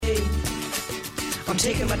I'm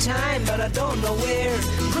taking my time, but I don't know where.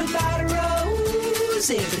 Goodbye to Rose,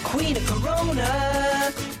 the queen of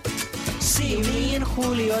Corona. See me and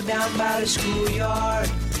Julio down by the schoolyard.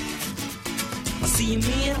 See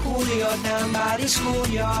me and Julio down by the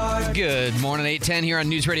schoolyard. Good morning, 8:10 here on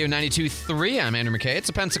News Radio 92.3. I'm Andrew McKay. It's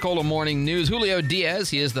a Pensacola Morning News. Julio Diaz,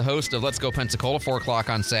 he is the host of Let's Go Pensacola, 4 o'clock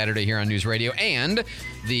on Saturday here on News Radio, and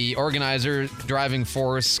the organizer, driving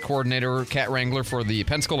force coordinator, cat wrangler for the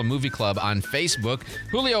Pensacola Movie Club on Facebook.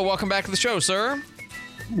 Julio, welcome back to the show, sir.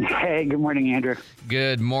 Hey, good morning, Andrew.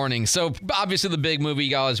 Good morning. So, obviously, the big movie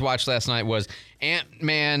you guys watched last night was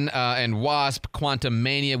Ant-Man and Wasp: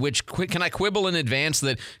 Quantumania, which, can I quibble in advance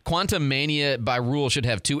that Quantumania, by rule, should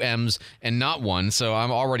have 2 M's and not 1, so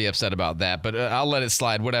I'm already upset about that, but I'll let it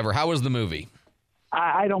slide, whatever. How was the movie?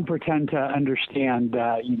 I don't pretend to understand,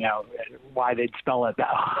 why they'd spell it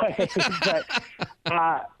that way.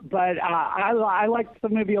 but I liked the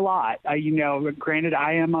movie a lot. Granted,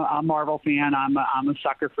 I am a Marvel fan. I'm a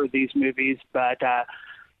sucker for these movies, but I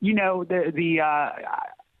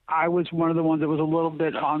was one of the ones that was a little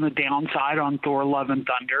bit on the downside on Thor: Love and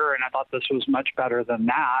Thunder, and I thought this was much better than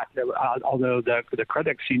that. Although the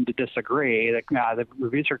critics seem to disagree. The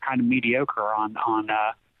reviews are kind of mediocre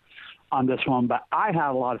on this one, but I had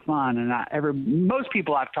a lot of fun, and most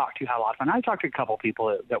people I've talked to had a lot of fun. I talked to a couple of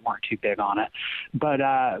people that weren't too big on it, but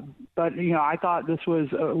I thought this was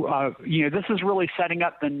this is really setting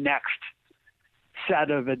up the next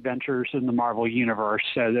set of adventures in the Marvel universe.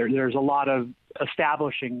 So there's a lot of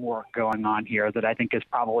establishing work going on here that I think is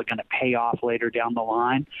probably going to pay off later down the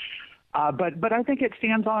line. But I think it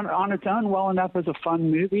stands on its own well enough as a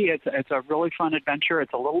fun movie. It's a really fun adventure.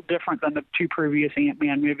 It's a little different than the 2 previous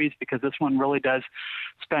Ant-Man movies because this one really does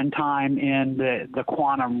spend time in the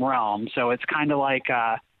quantum realm. So it's kind of like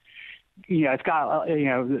it's got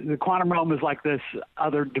the quantum realm is like this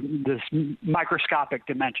microscopic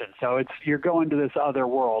dimension. So you're going to this other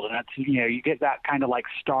world, and it's you get that kind of like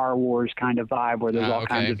Star Wars kind of vibe where there's all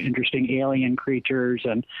kinds of interesting alien creatures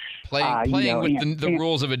and playing with the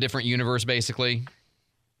rules of a different universe, basically.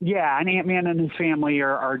 Yeah, and Ant-Man and his family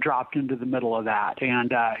are dropped into the middle of that,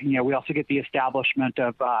 and we also get the establishment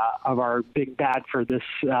of our big bad for this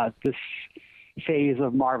phase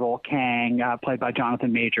of Marvel, Kang, played by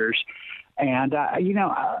Jonathan Majors. And,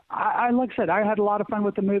 like I said, I had a lot of fun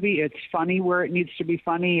with the movie. It's funny where it needs to be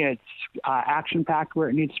funny. It's action-packed where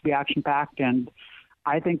it needs to be action-packed. And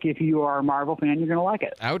I think if you are a Marvel fan, you're going to like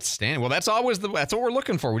it. Outstanding. Well, that's what we're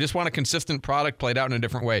looking for. We just want a consistent product played out in a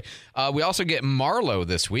different way. We also get Marlowe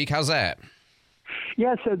this week. How's that?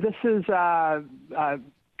 Yeah, so this is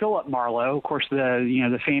Philip Marlowe, of course,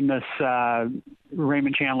 the famous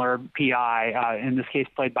Raymond Chandler PI, in this case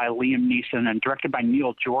played by Liam Neeson and directed by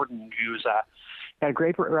Neil Jordan, who's had a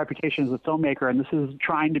great reputation as a filmmaker, and this is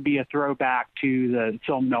trying to be a throwback to the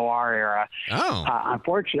film noir era.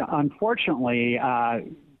 Unfortunately,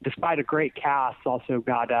 despite a great cast, also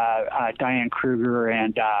got Diane Kruger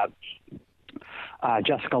and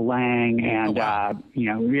Jessica Lange, and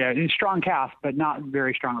strong cast, but not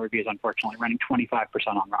very strong reviews, unfortunately, running 25%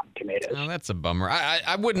 on Rotten Tomatoes. Oh, that's a bummer.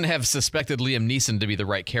 I wouldn't have suspected Liam Neeson to be the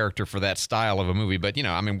right character for that style of a movie, but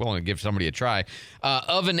I'm willing to give somebody a try.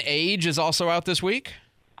 Of an Age is also out this week.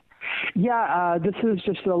 Yeah, this is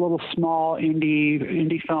just a little small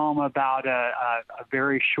indie film about a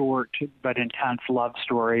very short but intense love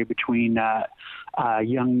story between a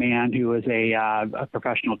young man who is a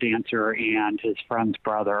professional dancer and his friend's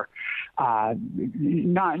brother.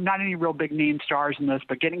 Not any real big name stars in this,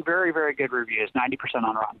 but getting very, very good reviews, 90%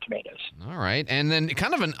 on Rotten Tomatoes. All right. And then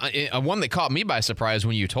kind of a one that caught me by surprise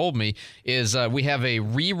when you told me is we have a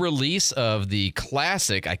re-release of the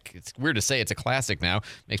classic, it's weird to say it's a classic now,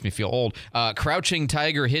 makes me feel old, Crouching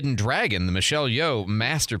Tiger, Hidden Dragon, the Michelle Yeoh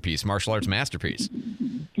masterpiece, martial arts masterpiece.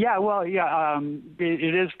 Yeah, well,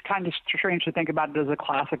 it is kind of strange to think about it as a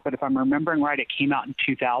classic, but if I'm remembering right, it came out in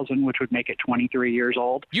 2000, which would make it 23 years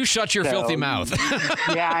old. You shut your filthy mouth.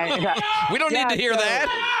 Yeah. We don't need to hear that.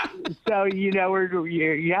 So, you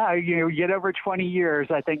get over 20 years,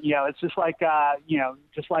 I think, it's just like,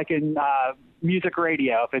 just like in music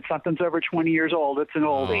radio. If something's over 20 years old, it's an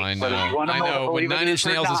oldie. Oh, I know. But Nine Inch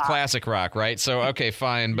Nails is classic rock, right? So, okay,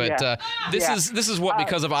 fine. But this is what,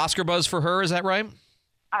 because of Oscar buzz for her, is that right?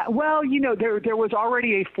 Well, there was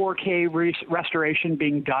already a 4K restoration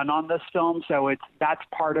being done on this film, so that's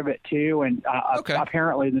part of it too. And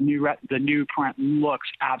apparently, the new print looks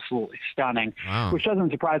absolutely stunning, which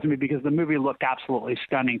doesn't surprise me because the movie looked absolutely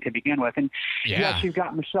stunning to begin with. And yes, you've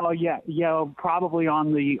got Michelle Yeoh probably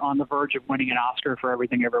on the verge of winning an Oscar for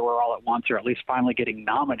Everything Everywhere All at Once, or at least finally getting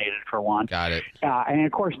nominated for one. Got it. And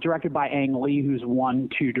of course, directed by Ang Lee, who's won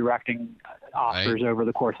 2 directing Oscars over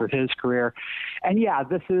the course of his career. And yeah,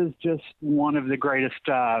 this is just one of the greatest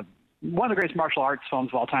martial arts films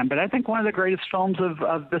of all time, but I think one of the greatest films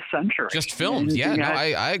of this century. Just films, yeah. No,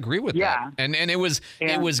 I agree with that. And it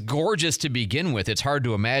was gorgeous to begin with. It's hard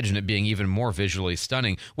to imagine it being even more visually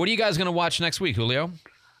stunning. What are you guys going to watch next week, Julio?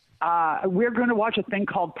 We're going to watch a thing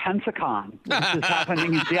called Pensacon, which is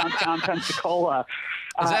happening in downtown Pensacola.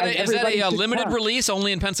 Is that a limited release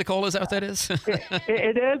only in Pensacola? Is that what that is?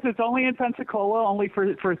 It is. It's only in Pensacola, only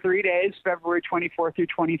for 3 days, February 24th through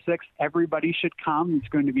 26th. Everybody should come. It's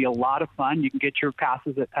going to be a lot of fun. You can get your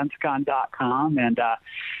passes at pensacon.com. And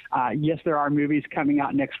yes, there are movies coming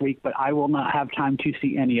out next week, but I will not have time to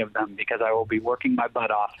see any of them because I will be working my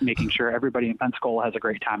butt off, making sure everybody in Pensacola has a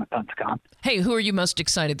great time at Pensacon. Hey, who are you most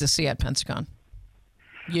excited to see at Pensacon?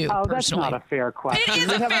 You personally. That's not a fair question. It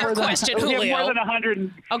is a fair question, Julio. We have more than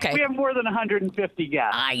 100. Okay. We have more than 150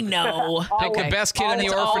 guests. I know. Pick the best kid in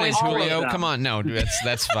the orphanage, Julio. them. Come on, no,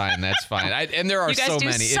 that's fine. That's fine. And there are You guys so do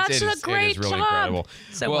many. such It a is great really job. incredible.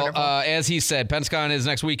 So well, wonderful. as he said, Pensacon is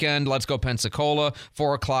next weekend. Let's go Pensacola,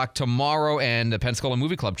 4 o'clock tomorrow, and the Pensacola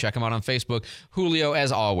Movie Club. Check them out on Facebook. Julio,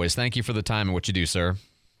 as always, thank you for the time and what you do, sir.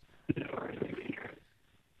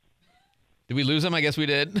 Did we lose him? I guess we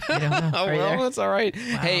did. I don't know. Oh, Are you well, there? that's all right.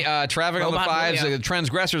 Wow. Hey, traffic on the Robot fives. Julio.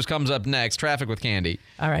 Transgressors comes up next. Traffic with Candy.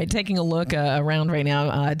 All right, taking a look around right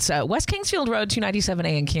now. It's West Kingsfield Road,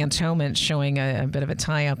 297A in Cantonment, showing a bit of a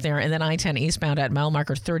tie up there. And then I-10 eastbound at mile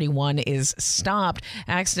marker 31 is stopped.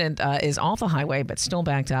 Accident is off the highway, but still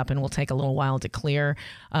backed up and will take a little while to clear.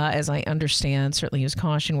 As I understand, certainly use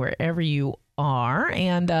caution wherever you are.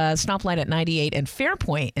 And stoplight at 98 and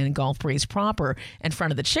Fairpoint in Gulf Breeze proper in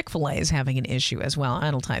front of the Chick-fil-A is having an issue as well.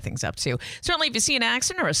 That'll tie things up too. Certainly, if you see an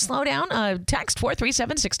accident or a slowdown, text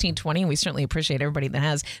 437-1620. And we certainly appreciate everybody that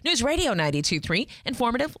has News Radio 92.3,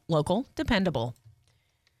 informative, local, dependable.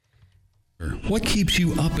 What keeps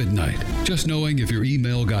you up at night? Just knowing if your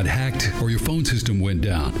email got hacked or your phone system went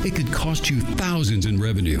down. It could cost you thousands in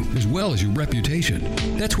revenue, as well as your reputation.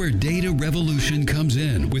 That's where Data Revolution comes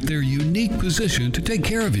in with their unique position to take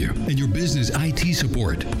care of you and your business IT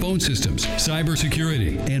support, phone systems,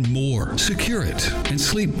 cybersecurity, and more. Secure it and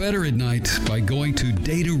sleep better at night by going to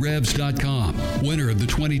datarevs.com. Winner of the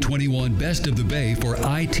 2021 Best of the Bay for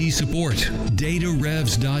IT support.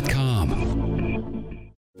 datarevs.com.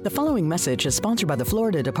 The following message is sponsored by the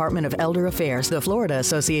Florida Department of Elder Affairs, the Florida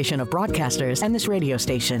Association of Broadcasters, and this radio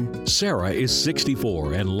station. Sarah is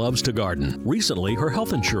 64 and loves to garden. Recently, her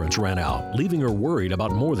health insurance ran out, leaving her worried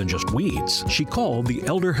about more than just weeds. She called the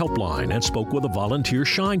Elder Helpline and spoke with a volunteer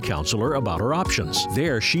Shine counselor about her options.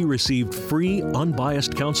 There, she received free,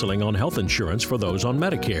 unbiased counseling on health insurance for those on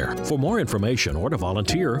Medicare. For more information or to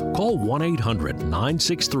volunteer, call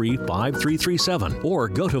 1-800-963-5337 or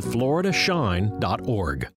go to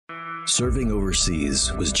floridashine.org. Serving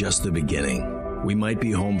overseas was just the beginning. We might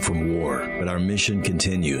be home from war, but our mission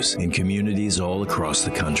continues in communities all across the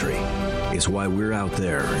country. It's why we're out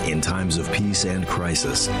there in times of peace and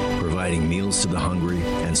crisis, providing meals to the hungry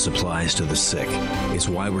and supplies to the sick. It's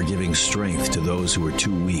why we're giving strength to those who are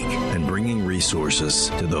too weak and bringing resources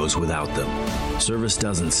to those without them. Service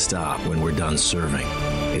doesn't stop when we're done serving.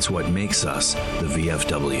 It's what makes us the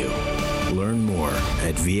VFW. Learn more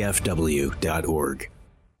at vfw.org.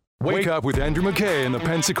 Wake up with Andrew McKay in the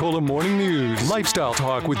Pensacola Morning News. Lifestyle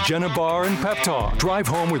talk with Jenna Barr and Pep Talk. Drive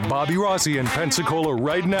home with Bobby Rossi in Pensacola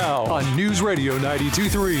right now on News Radio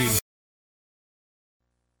 92.3.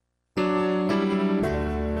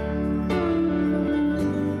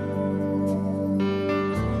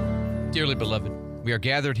 Dearly beloved, we are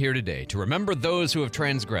gathered here today to remember those who have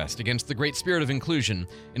transgressed against the great spirit of inclusion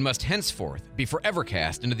and must henceforth be forever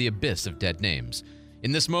cast into the abyss of dead names.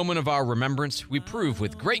 In this moment of our remembrance, we prove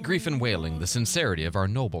with great grief and wailing the sincerity of our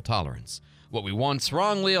noble tolerance. What we once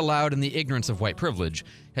wrongly allowed in the ignorance of white privilege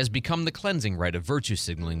has become the cleansing rite of virtue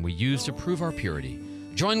signaling we use to prove our purity.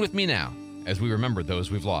 Join with me now as we remember those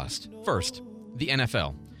we've lost. First, the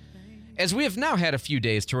NFL. As we have now had a few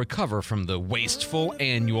days to recover from the wasteful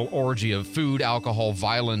annual orgy of food, alcohol,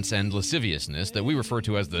 violence, and lasciviousness that we refer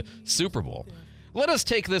to as the Super Bowl, let us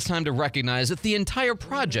take this time to recognize that the entire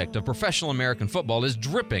project of professional American football is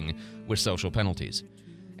dripping with social penalties.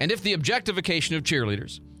 And if the objectification of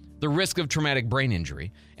cheerleaders, the risk of traumatic brain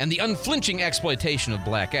injury, and the unflinching exploitation of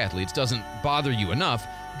black athletes doesn't bother you enough,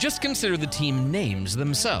 just consider the team names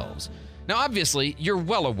themselves. Now, obviously, you're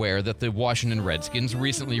well aware that the Washington Redskins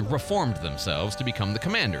recently reformed themselves to become the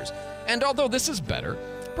Commanders. And although this is better,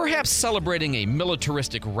 perhaps celebrating a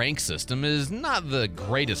militaristic rank system is not the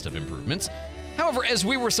greatest of improvements. However, as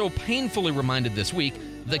we were so painfully reminded this week,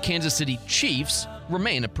 the Kansas City Chiefs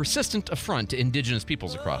remain a persistent affront to indigenous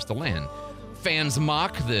peoples across the land. Fans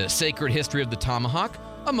mock the sacred history of the tomahawk,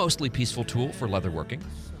 a mostly peaceful tool for leatherworking.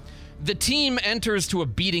 The team enters to a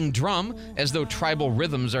beating drum, as though tribal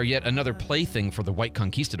rhythms are yet another plaything for the white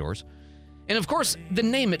conquistadors. And of course, the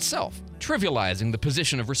name itself, trivializing the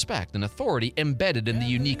position of respect and authority embedded in the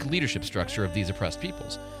unique leadership structure of these oppressed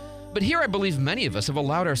peoples. But here I believe many of us have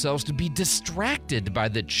allowed ourselves to be distracted by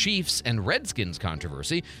the Chiefs and Redskins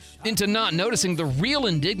controversy into not noticing the real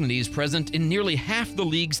indignities present in nearly half the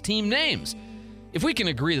league's team names. If we can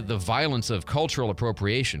agree that the violence of cultural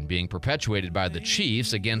appropriation being perpetuated by the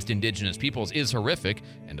Chiefs against indigenous peoples is horrific,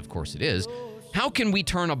 and of course it is, how can we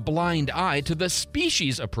turn a blind eye to the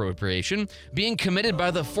species appropriation being committed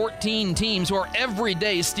by the 14 teams who are every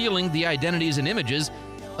day stealing the identities and images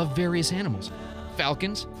of various animals?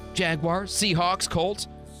 Falcons, Jaguars, Seahawks, Colts,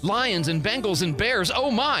 Lions and Bengals and Bears.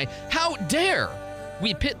 Oh my, how dare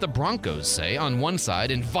we pit the Broncos, say, on one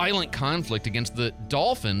side in violent conflict against the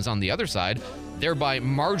Dolphins on the other side, thereby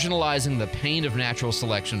marginalizing the pain of natural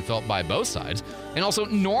selection felt by both sides, and also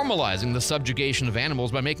normalizing the subjugation of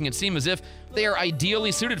animals by making it seem as if they are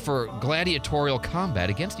ideally suited for gladiatorial combat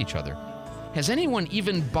against each other. Has anyone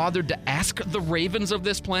even bothered to ask the ravens of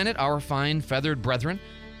this planet, our fine feathered brethren,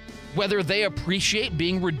 whether they appreciate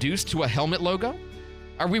being reduced to a helmet logo?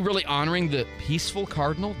 Are we really honoring the peaceful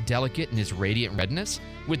cardinal, delicate in his radiant redness,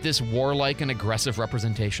 with this warlike and aggressive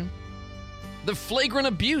representation? The flagrant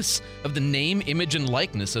abuse of the name, image, and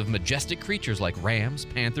likeness of majestic creatures like rams,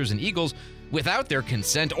 panthers, and eagles without their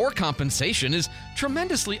consent or compensation is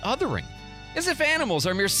tremendously othering, as if animals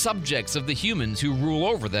are mere subjects of the humans who rule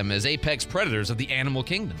over them as apex predators of the animal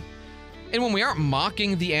kingdom. And when we aren't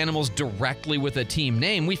mocking the animals directly with a team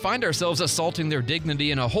name, we find ourselves assaulting their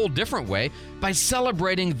dignity in a whole different way by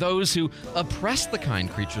celebrating those who oppress the kind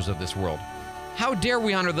creatures of this world. How dare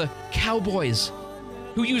we honor the cowboys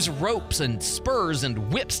who use ropes and spurs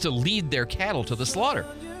and whips to lead their cattle to the slaughter?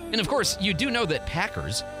 And of course, you do know that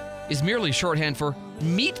Packers is merely shorthand for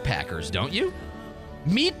meat packers, don't you?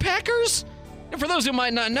 Meat packers? And for those who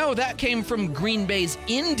might not know, that came from Green Bay's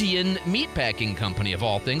Indian Meatpacking Company, of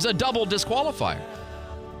all things, a double disqualifier.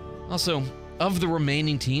 Also, of the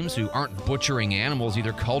remaining teams who aren't butchering animals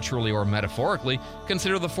either culturally or metaphorically,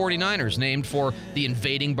 consider the 49ers, named for the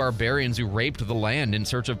invading barbarians who raped the land in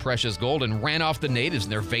search of precious gold and ran off the natives in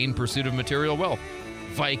their vain pursuit of material wealth.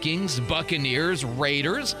 Vikings, Buccaneers,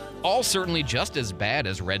 Raiders, all certainly just as bad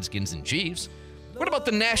as Redskins and Chiefs. What about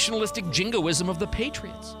the nationalistic jingoism of the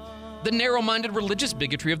Patriots? The narrow-minded religious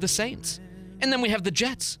bigotry of the Saints? And then we have the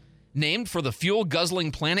Jets, named for the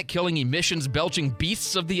fuel-guzzling, planet-killing, emissions-belching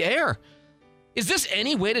beasts of the air. Is this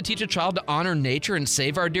any way to teach a child to honor nature and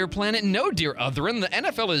save our dear planet? No, dear Otherin, the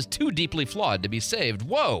NFL is too deeply flawed to be saved.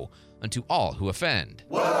 Woe unto all who offend.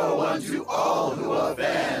 Woe unto all who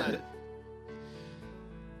offend.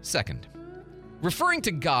 Second, referring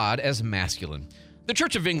to God as masculine, the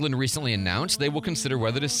Church of England recently announced they will consider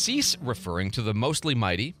whether to cease referring to the mostly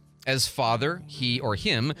mighty as father, he, or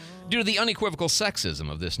him, due to the unequivocal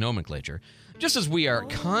sexism of this nomenclature, just as we are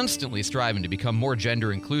constantly striving to become more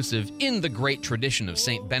gender inclusive in the great tradition of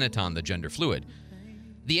St. Benetton the gender fluid.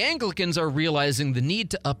 The Anglicans are realizing the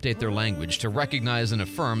need to update their language to recognize and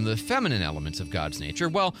affirm the feminine elements of God's nature,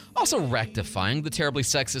 while also rectifying the terribly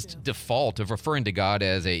sexist default of referring to God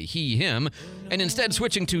as a he, him, and instead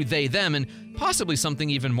switching to they, them, and possibly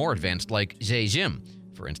something even more advanced like they, jim,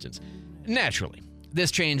 for instance. Naturally,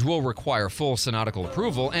 this change will require full synodical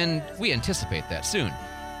approval, and we anticipate that soon.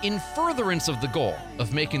 In furtherance of the goal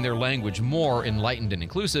of making their language more enlightened and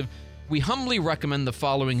inclusive, we humbly recommend the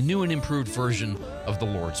following new and improved version of the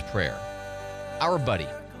Lord's Prayer. Our buddy,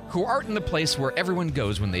 who art in the place where everyone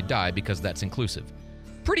goes when they die because that's inclusive.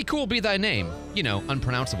 Pretty cool be thy name, you know,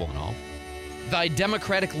 unpronounceable and all. Thy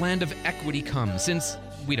democratic land of equity come, since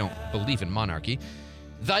we don't believe in monarchy.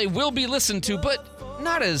 Thy will be listened to, but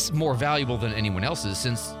not as more valuable than anyone else's,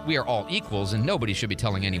 since we are all equals and nobody should be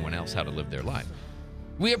telling anyone else how to live their life.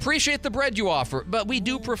 We appreciate the bread you offer, but we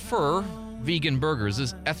do prefer vegan burgers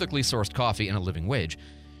as ethically sourced coffee and a living wage.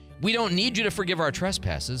 We don't need you to forgive our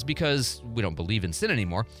trespasses because we don't believe in sin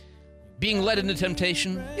anymore. Being led into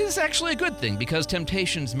temptation is actually a good thing because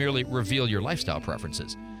temptations merely reveal your lifestyle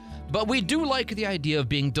preferences. But we do like the idea of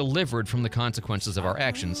being delivered from the consequences of our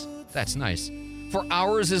actions. That's nice. For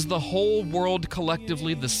ours is the whole world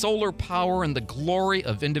collectively, the solar power and the glory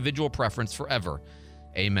of individual preference forever.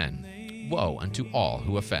 Amen. Woe unto all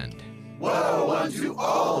who offend. Woe unto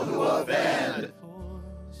all who offend.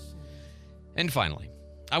 And finally,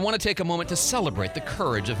 I want to take a moment to celebrate the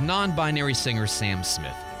courage of non-binary singer Sam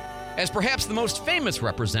Smith. As perhaps the most famous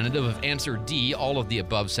representative of Answer D, all of the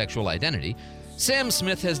above sexual identity, Sam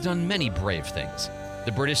Smith has done many brave things.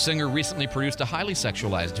 The British singer recently produced a highly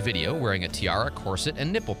sexualized video wearing a tiara, corset,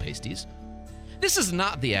 and nipple pasties. This is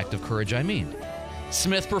not the act of courage I mean.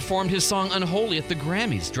 Smith performed his song Unholy at the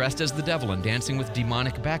Grammys dressed as the devil and dancing with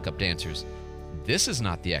demonic backup dancers. This is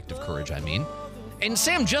not the act of courage I mean. And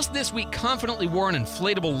Sam just this week confidently wore an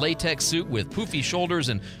inflatable latex suit with poofy shoulders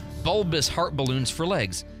and bulbous heart balloons for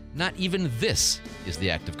legs. Not even this is the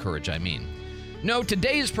act of courage I mean. No,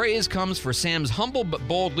 today's praise comes for Sam's humble but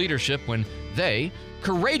bold leadership when they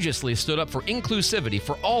courageously stood up for inclusivity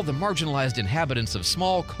for all the marginalized inhabitants of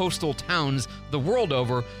small coastal towns the world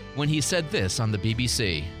over when he said this on the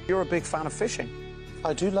BBC. You're a big fan of fishing.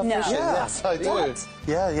 I do love fishing, yes, I do. What?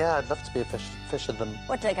 Yeah, I'd love to be a fisherman.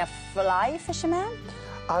 What, like a fly fisherman?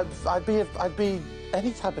 I'd be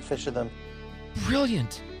any type of fisherman.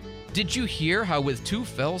 Brilliant. Did you hear how with two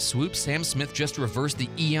fell swoops, Sam Smith just reversed the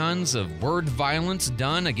eons of word violence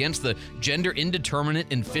done against the gender indeterminate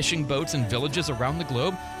in fishing boats in villages around the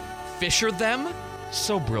globe? Fisher them?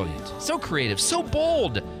 So brilliant, so creative, so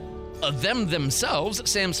bold. Of them themselves,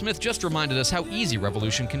 Sam Smith just reminded us how easy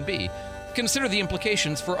revolution can be. Consider the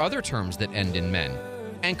implications for other terms that end in men.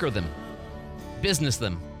 Anchor them, business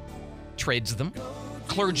them, trades them,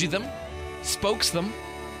 clergy them, spokes them,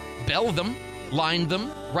 bell them, line them,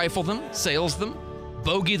 rifle them, sails them,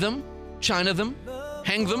 bogey them, china them,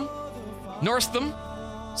 hang them, Norse them,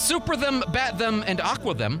 super them, bat them, and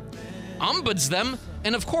aqua them, ombuds them,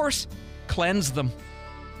 and of course, cleanse them.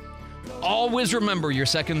 Always remember your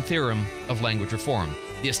second theorem of language reform.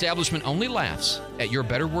 The establishment only laughs at your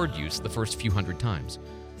better word use the first few hundred times.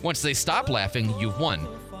 Once they stop laughing, you've won.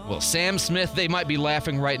 Well, Sam Smith, they might be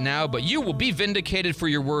laughing right now, but you will be vindicated for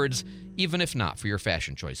your words, even if not for your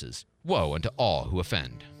fashion choices. Woe unto all who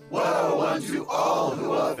offend. Woe unto all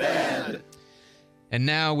who offend. And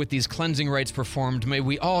now, with these cleansing rites performed, may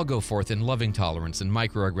we all go forth in loving tolerance and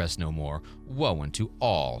microaggress no more. Woe unto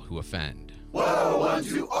all who offend. Woe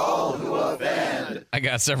unto all who offend. I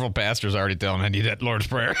got several pastors already telling I need that Lord's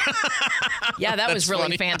Prayer. Yeah, that was really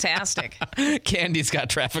funny. Fantastic. Candy's got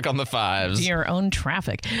traffic on the fives. Your own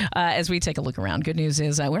traffic. As we take a look around, good news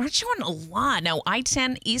is we're not showing a lot. Now,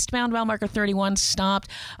 I-10 eastbound, mile marker 31 stopped.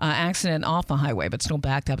 Accident off the highway, but still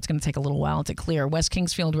backed up. It's going to take a little while to clear. West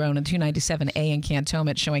Kingsfield Road and 297A in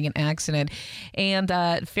Cantonment showing an accident. And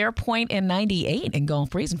Fairpoint and 98 in Gulf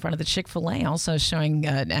Breeze in front of the Chick-fil-A also showing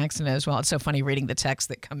an accident as well. It's so funny reading the texts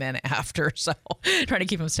that come in after, so trying to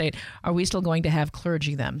keep them straight. Are we still going to have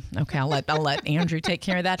clergy then? Okay, I'll let Andrew take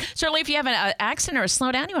care of that. Certainly, if you have an accident or a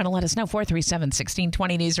slowdown, you want to let us know.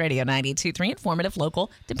 437-1620 News Radio 92.3, informative,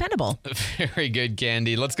 local, dependable. Very good,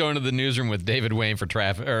 Candy. Let's go into the newsroom with David Wayne for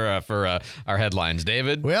our headlines.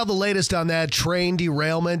 David? Well, the latest on that train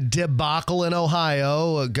derailment debacle in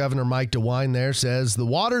Ohio. Governor Mike DeWine there says the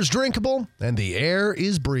water's drinkable and the air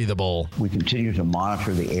is breathable. We continue to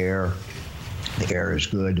monitor the air. The air is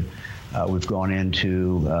good. We've gone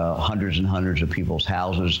into hundreds and hundreds of people's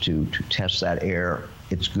houses to test that air.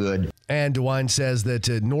 It's good. And DeWine says that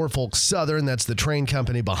Norfolk Southern, that's the train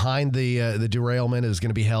company behind the derailment, is going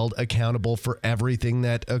to be held accountable for everything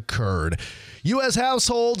that occurred. U.S.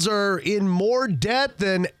 households are in more debt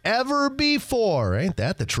than ever before. Ain't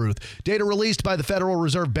that the truth? Data released by the Federal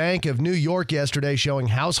Reserve Bank of New York yesterday showing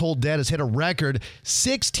household debt has hit a record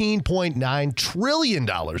 $16.9 trillion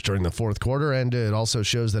during the fourth quarter. And it also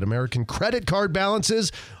shows that American credit card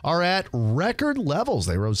balances are at record levels.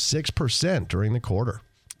 They rose 6% during the quarter.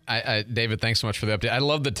 David, thanks so much for the update. I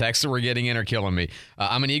love the texts that we're getting in are killing me.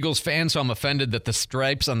 I'm an Eagles fan, so I'm offended that the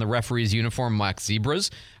stripes on the referee's uniform mock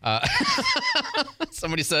zebras.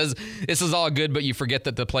 Somebody says, this is all good, but you forget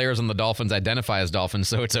that the players on the Dolphins identify as Dolphins,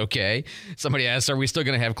 so it's okay. Somebody asks, are we still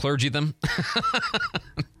going to have clergy them?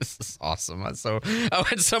 This is awesome. And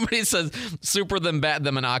somebody says, super them, bat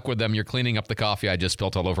them, and aqua them. You're cleaning up the coffee I just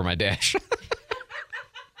spilled all over my dash.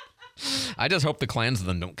 I just hope the clans of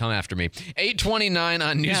them don't come after me. 829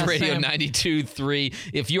 on News Radio 92.3.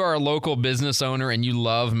 If you are a local business owner and you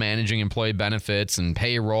love managing employee benefits and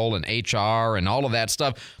payroll and HR and all of that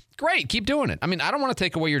stuff, great, keep doing it. I mean, I don't want to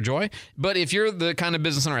take away your joy, but if you're the kind of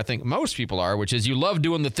business owner I think most people are, which is you love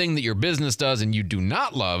doing the thing that your business does and you do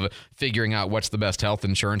not love figuring out what's the best health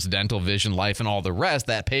insurance, dental, vision, life, and all the rest,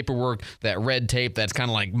 that paperwork, that red tape, that's kind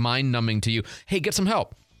of like mind-numbing to you, hey, get some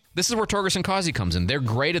help. This is where Torgerson Causey comes in. They're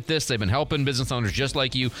great at this. They've been helping business owners just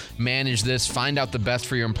like you manage this, find out the best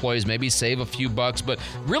for your employees, maybe save a few bucks, but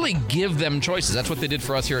really give them choices. That's what they did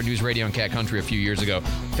for us here at News Radio and Cat Country a few years ago.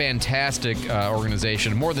 Fantastic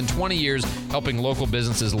organization. More than 20 years helping local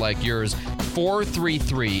businesses like yours.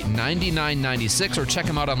 433-9996 or check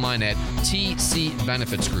them out online at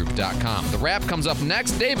tcbenefitsgroup.com. The wrap comes up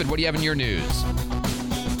next. David, what do you have in your news?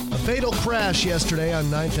 fatal crash yesterday on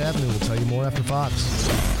 9th Avenue. We'll tell you more after Fox.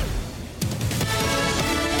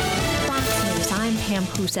 Fox News, I'm Pam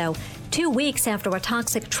Puso. 2 weeks after a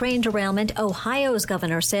toxic train derailment, Ohio's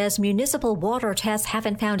governor says municipal water tests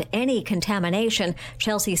haven't found any contamination.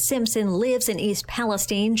 Chelsea Simpson lives in East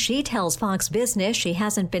Palestine. She tells Fox Business she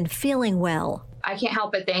hasn't been feeling well. I can't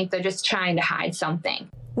help but think they're just trying to hide something.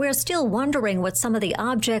 We're still wondering what some of the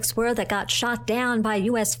objects were that got shot down by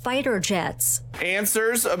U.S. fighter jets.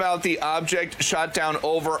 Answers about the object shot down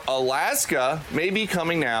over Alaska may be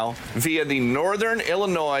coming now via the Northern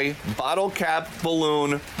Illinois Bottle Cap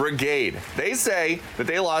Balloon Brigade. They say that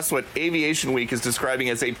they lost what Aviation Week is describing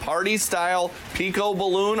as a party-style Pico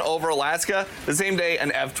balloon over Alaska the same day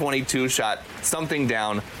an F-22 shot something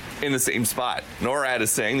down in the same spot. NORAD is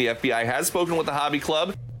saying the FBI has spoken with the Hobby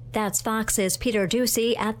Club. That's Fox's Peter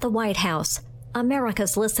Doocy at the White House.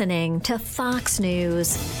 America's listening to Fox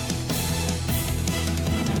News.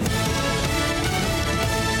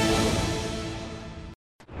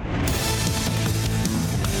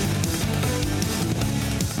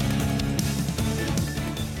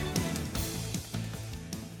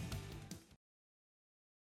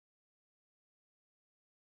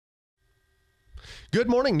 Good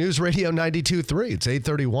morning, News Radio 92.3. It's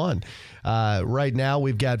 8:31. Right now,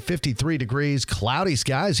 we've got 53 degrees, cloudy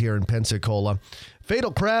skies here in Pensacola.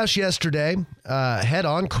 Fatal crash yesterday,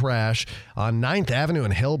 head-on crash on 9th Avenue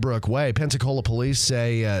and Hillbrook Way. Pensacola police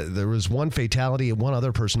say there was one fatality and one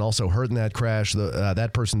other person also hurt in that crash.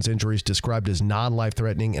 That person's injuries described as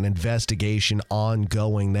non-life-threatening, and investigation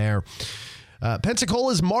ongoing there.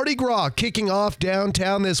 Pensacola's Mardi Gras kicking off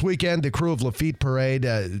downtown this weekend. The Crew of Lafitte parade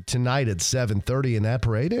tonight at 7:30 in that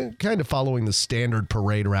parade, kind of following the standard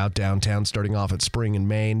parade route downtown, starting off at Spring and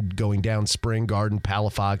Main, going down Spring, Garden,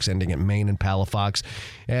 Palafox, ending at Main and Palafox.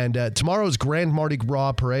 And tomorrow's Grand Mardi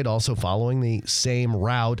Gras parade also following the same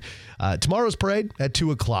route. Tomorrow's parade at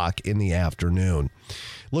 2 o'clock in the afternoon.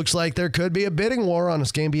 Looks like there could be a bidding war on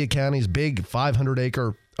Escambia County's big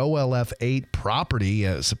 500-acre OLF 8 property.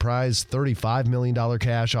 A surprise $35 million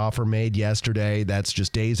cash offer made yesterday. That's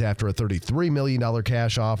just days after a $33 million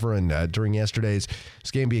cash offer. And during yesterday's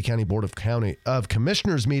Escambia County Board of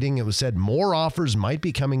Commissioners meeting, it was said more offers might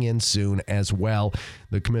be coming in soon as well.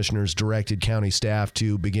 The commissioners directed county staff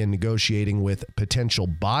to begin negotiating with potential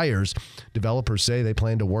buyers. Developers say they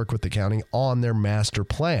plan to work with the county on their master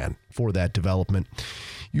plan for that development.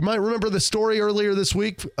 You might remember the story earlier this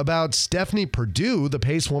week about Stephanie Perdue, the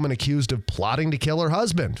Pace woman accused of plotting to kill her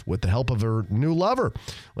husband with the help of her new lover.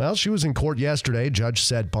 Well, she was in court yesterday. Judge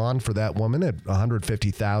set bond for that woman at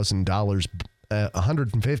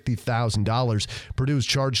 $150,000. Perdue is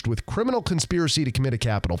charged with criminal conspiracy to commit a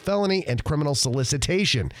capital felony and criminal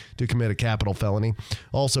solicitation to commit a capital felony.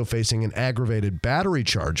 Also facing an aggravated battery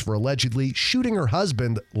charge for allegedly shooting her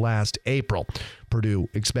husband last April. Perdue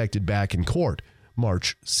expected back in court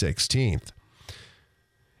March 16th.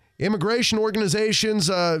 Immigration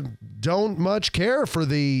organizations don't much care for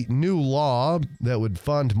the new law that would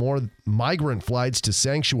fund more migrant flights to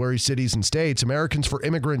sanctuary cities and states. Americans for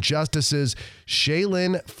Immigrant Justice's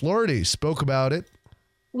Shaylin Flaherty spoke about it.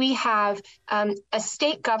 We have a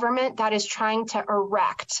state government that is trying to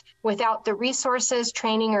erect, without the resources,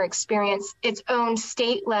 training, or experience, its own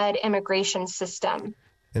state-led immigration system.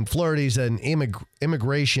 And Flaherty's an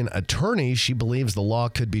immigration attorney. She believes the law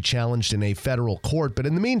could be challenged in a federal court. But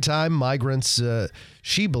in the meantime, migrants,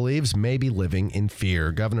 she believes, may be living in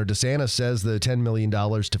fear. Governor DeSantis says the $10 million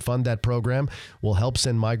to fund that program will help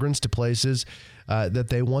send migrants to places that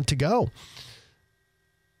they want to go.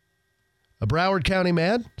 A Broward County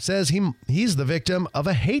man says he's the victim of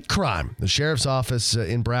a hate crime. The sheriff's office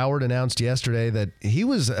in Broward announced yesterday that he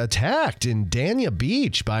was attacked in Dania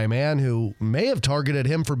Beach by a man who may have targeted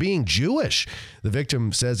him for being Jewish. The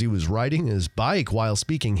victim says he was riding his bike while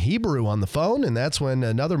speaking Hebrew on the phone, and that's when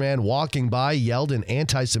another man walking by yelled an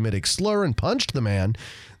anti-Semitic slur and punched the man.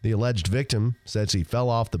 The alleged victim says he fell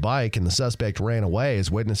off the bike and the suspect ran away as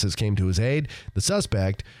witnesses came to his aid. The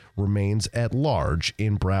suspect remains at large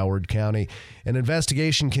in Broward County. An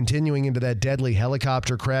investigation continuing into that deadly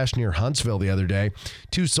helicopter crash near Huntsville the other day.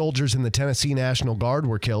 2 soldiers in the Tennessee National Guard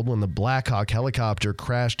were killed when the Black Hawk helicopter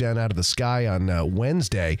crashed down out of the sky on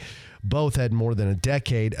Wednesday. Both had more than a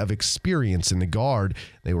decade of experience in the Guard.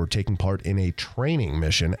 They were taking part in a training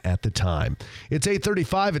mission at the time. It's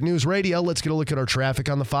 8:35 at News Radio. Let's get a look at our traffic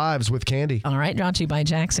on the 5s with Candy. All right, brought to you by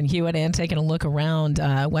Jackson Hewitt, and taking a look around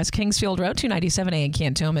West Kingsfield Road, 297A in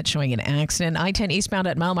Cantonment, showing an accident. I-10 eastbound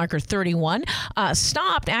at mile marker 31.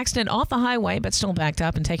 Stopped, accident off the highway, but still backed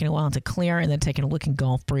up and taking a while to clear, and then taking a look in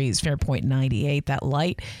Gulf Breeze, Fairpoint 98. That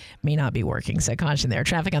light may not be working, so caution there.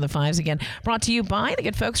 Traffic on the 5s again, brought to you by the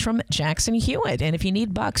good folks from Jackson Hewitt. And if you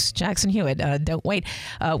need bucks, Jackson Hewitt, don't wait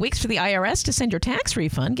weeks for the IRS to send your tax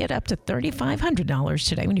refund. Get up to $3,500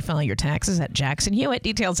 today when you file your taxes at Jackson Hewitt.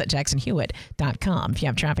 Details at jacksonhewitt.com. If you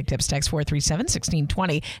have traffic tips, text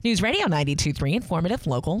 437-1620. News Radio 92.3, informative,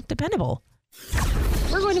 local, dependable.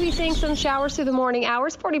 We're going to be seeing some showers through the morning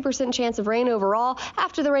hours, 40% chance of rain overall.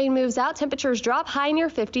 After the rain moves out, temperatures drop high near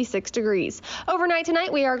 56 degrees. Overnight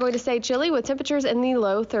tonight, we are going to stay chilly with temperatures in the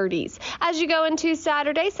low 30s. As you go into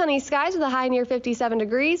Saturday, sunny skies with a high near 57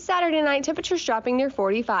 degrees. Saturday night, temperatures dropping near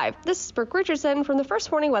 45. This is Brooke Richardson from the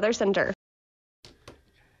First Warning Weather Center.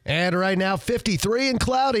 And right now, 53 and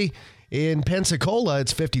cloudy. In Pensacola,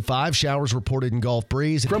 it's 55. Showers reported in Gulf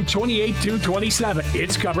Breeze. From 28 to 27,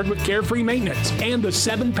 it's covered with Carefree Maintenance and the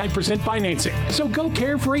 7% financing. So go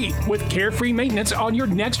carefree with Carefree Maintenance on your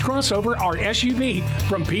next crossover or SUV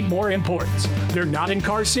from Pete Moore Imports. They're not in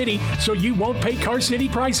Car City, so you won't pay Car City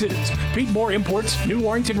prices. Pete Moore Imports, New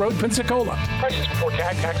Warrington Road, Pensacola. Prices before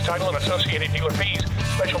tax, title, and associated dealer fees.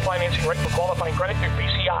 Special financing rate for qualifying credit through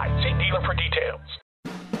BCI. See dealer for details.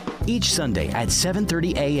 Each Sunday at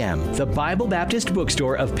 7:30 a.m., the Bible Baptist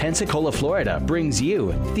Bookstore of Pensacola, Florida brings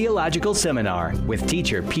you Theological Seminar with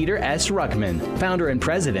teacher Peter S. Ruckman, founder and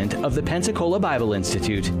president of the Pensacola Bible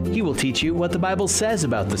Institute. He will teach you what the Bible says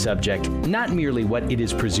about the subject, not merely what it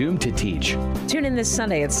is presumed to teach. Tune in this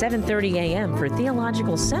Sunday at 7:30 a.m. for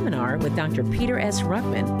Theological Seminar with Dr. Peter S.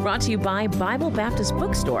 Ruckman, brought to you by Bible Baptist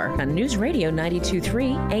Bookstore on News Radio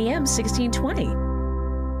 92.3 AM 1620.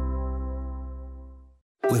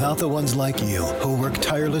 Without the ones like you, who work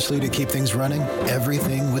tirelessly to keep things running,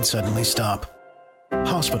 everything would suddenly stop.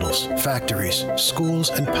 Hospitals, factories, schools,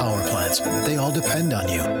 and power plants, they all depend on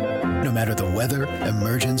you. No matter the weather,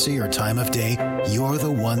 emergency, or time of day, you're the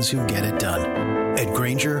ones who get it done. At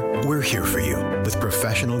Grainger, we're here for you with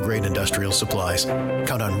professional-grade industrial supplies.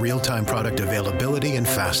 Count on real-time product availability and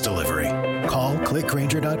fast delivery. Call, click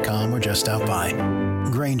Grainger.com, or just stop by.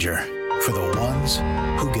 Grainger, for the ones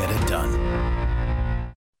who get it done.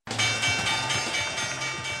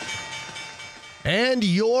 And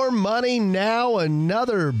your money now.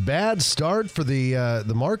 Another bad start for the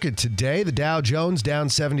market today. The Dow Jones down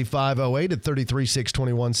 75.08 at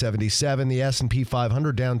 33,621.77. The S&P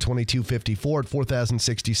 500 down 22.54 at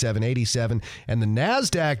 4,067.87. And the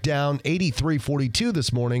NASDAQ down 83.42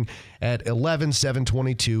 this morning at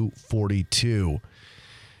 11,722.42.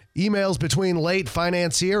 Emails between late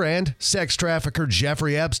financier and sex trafficker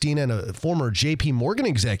Jeffrey Epstein and a former J.P. Morgan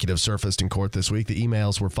executive surfaced in court this week. The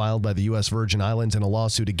emails were filed by the U.S. Virgin Islands in a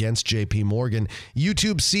lawsuit against J.P. Morgan.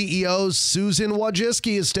 YouTube CEO Susan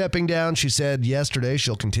Wojcicki is stepping down. She said yesterday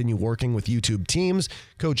she'll continue working with YouTube teams,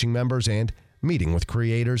 coaching members, and meeting with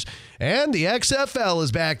creators. And the XFL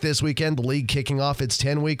is back this weekend. The league kicking off its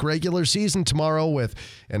 10-week regular season tomorrow with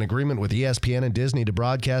an agreement with ESPN and Disney to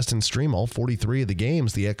broadcast and stream all 43 of the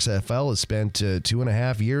games. The XFL has spent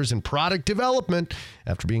 2.5 years in product development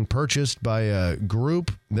after being purchased by a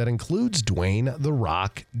group that includes Dwayne "The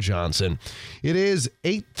Rock" Johnson. It is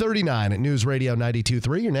 8:39 at News Radio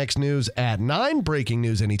 92.3. Your next news at 9. Breaking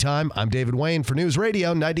news anytime. I'm David Wayne for News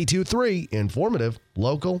Radio 92.3. Informative,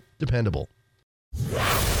 local, dependable.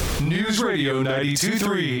 News Radio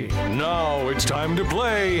 92.3. Now it's time to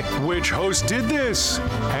play Which Host Did This?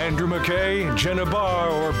 Andrew McKay, Jenna Barr,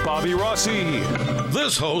 or Bobby Rossi?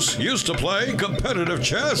 This host used to play competitive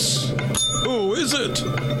chess. Who is it?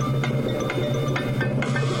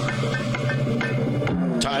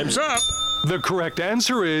 Time's up. The correct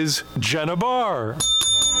answer is Jenna Barr.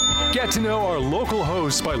 Get to know our local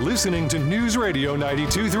hosts by listening to News Radio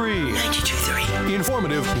 92.3. 92.3.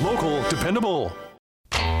 Informative, local, dependable.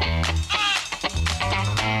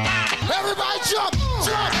 Everybody jump,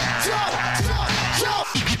 jump, jump, jump, jump.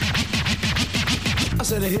 I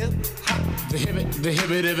said a hip, hop, the hip,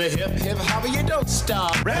 hip, hop, you don't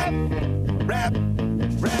stop. Rap, rap,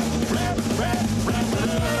 rap, rap, rap, rap it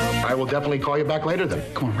up. I will definitely call you back later then.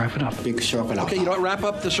 Come on, wrap it up. Big circle out. Okay, you know what? Wrap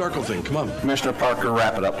up the circle thing. Come on. Commissioner Parker,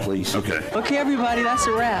 wrap it up, please. Okay. Okay, everybody, that's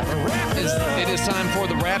a wrap. It is time for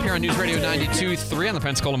the wrap here on News Radio 92.3 on the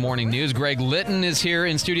Pensacola Morning News. Greg Litton is here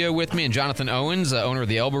in studio with me, and Jonathan Owens, owner of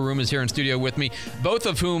the Elbow Room, is here in studio with me, both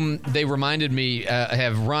of whom, they reminded me,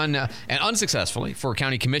 have run, and unsuccessfully, for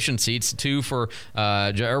county commission seats, one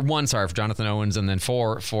for Jonathan Owens, and then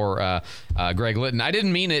four for Greg Litton. I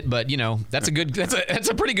didn't mean it, but, that's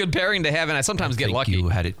a pretty good pairing to have, and I sometimes get lucky. You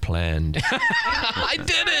had it planned. I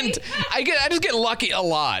didn't. I just get lucky a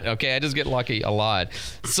lot, okay? I just get lucky a lot.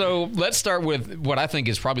 So let's start with what I think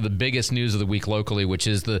is probably the biggest news of the week locally, which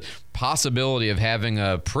is the possibility of having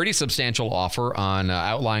a pretty substantial offer on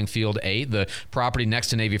outlying Field 8, the property next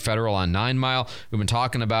to Navy Federal on 9 Mile. We've been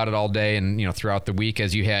talking about it all day and, throughout the week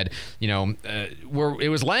as you had, where it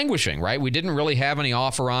was languishing, right? We didn't really have any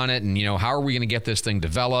offer on it, and, how are we going to get this thing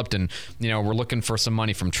developed? And, we're looking for some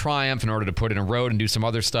money from Triumph in order to put in a road and do some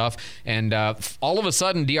other stuff. And all of a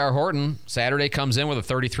sudden, D.R. Horton Saturday comes in with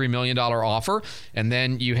a $33 million offer, and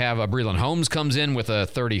then you have Breland Homes comes in with a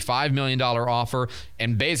 $35 million offer,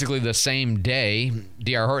 and basically the same day,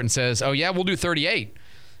 D.R. Horton says, oh yeah, we'll do 38.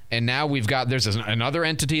 And now there's another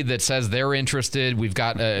entity that says they're interested. We've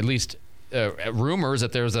got at least rumors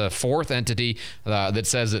that there's a fourth entity that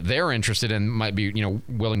says that they're interested and might be,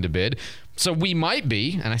 willing to bid. So we might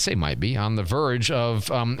be, and I say might be, on the verge of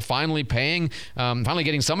finally getting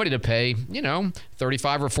somebody to pay, $35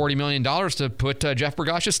 or $40 million to put Jeff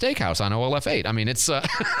Bergosh's Steakhouse on OLF 8. I mean, it's,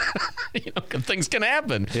 things can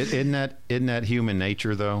happen. Isn't that human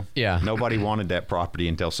nature, though? Yeah. Nobody wanted that property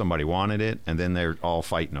until somebody wanted it, and then they're all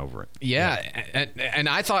fighting over it. Yeah. And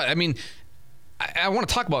I thought, I want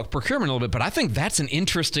to talk about procurement a little bit, but I think that's an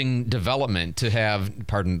interesting development to have,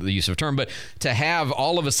 pardon the use of a term, but to have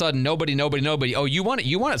all of a sudden nobody, oh, you want it,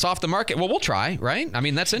 it's off the market. Well, we'll try, right? I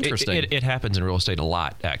mean, that's interesting. It happens in real estate a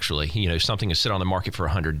lot, actually. Something is sit on the market for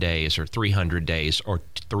 100 days or 300 days or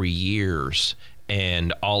 3 years,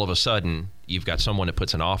 and all of a sudden you've got someone that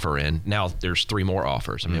puts an offer in. Now there's 3 more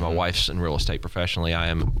offers. I mean, my wife's in real estate professionally. I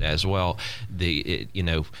am as well.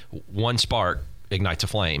 One spark ignites a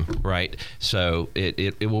flame, right? So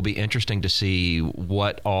it will be interesting to see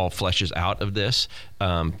what all fleshes out of this.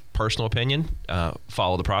 Personal opinion,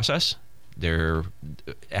 follow the process. They're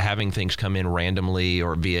having things come in randomly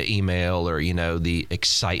or via email, or the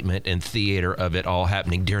excitement and theater of it all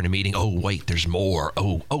happening during a meeting. Oh wait, there's more.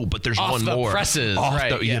 Oh, but there's off one the more. Presses,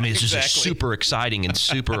 right? It's just super exciting and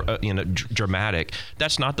super dramatic.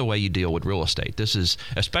 That's not the way you deal with real estate. This is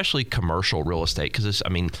especially commercial real estate, because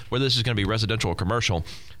whether this is going to be residential or commercial,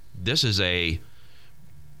 this is a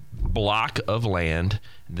block of land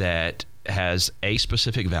that has a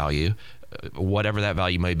specific value. Whatever that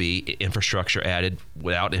value may be, infrastructure added,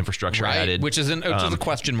 without infrastructure added, which is a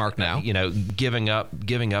question mark now. Giving up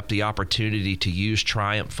the opportunity to use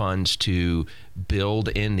Triumph funds to build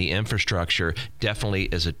in the infrastructure definitely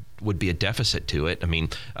would be a deficit to it. I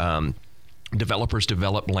mean, developers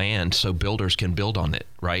develop land so builders can build on it,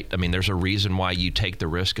 right? I mean, there's a reason why you take the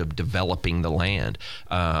risk of developing the land.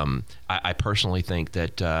 I personally think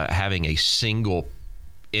that having a single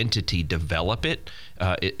entity develop it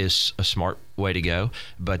is a smart way to go,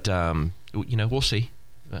 but we'll see.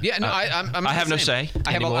 Yeah, no, I have no say.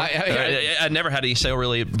 I never had any say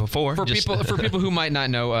really before. For people who might not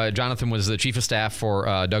know, Jonathan was the chief of staff for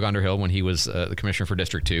Doug Underhill when he was the commissioner for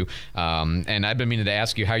District 2, and I've been meaning to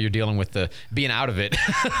ask you how you're dealing with the being out of it,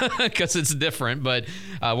 because it's different. But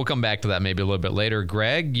we'll come back to that maybe a little bit later.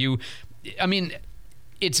 Greg,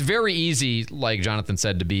 it's very easy, like Jonathan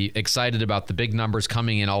said, to be excited about the big numbers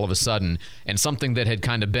coming in all of a sudden, and something that had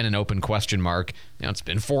kind of been an open question mark. It's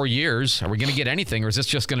been 4 years. Are we going to get anything, or is this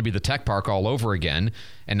just going to be the tech park all over again?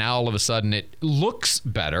 And now all of a sudden it looks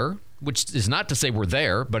better, which is not to say we're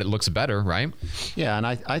there, but it looks better, right? Yeah, and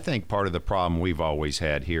I think part of the problem we've always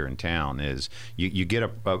had here in town is you get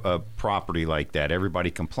a property like that.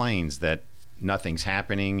 Everybody complains that nothing's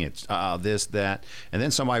happening. It's this, that, and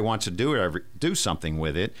then somebody wants to do something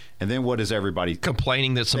with it, and then what is everybody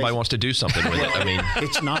complaining that somebody wants to do something with it? I mean,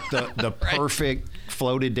 it's not the perfect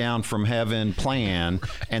floated down from heaven plan,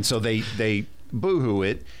 and so they boo-hoo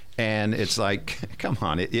it. And it's like, come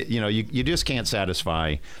on, you just can't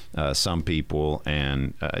satisfy some people,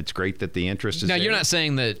 and it's great that the interest is now, there. You're not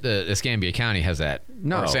saying that Escambia County has that,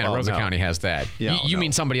 no, or Santa Rosa County has that. Yeah, you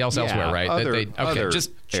mean somebody else elsewhere, right? Other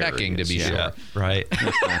just checking areas, to be sure. Right.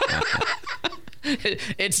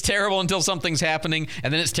 It's terrible until something's happening,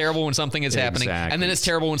 and then it's terrible when something is happening, and then it's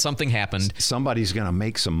terrible when something happened. Somebody's going to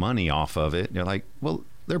make some money off of it. They're like, well,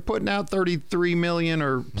 they're putting out $33 million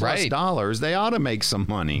or plus dollars. They ought to make some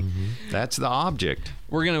money. Mm-hmm. That's the object.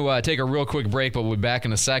 We're going to take a real quick break, but we'll be back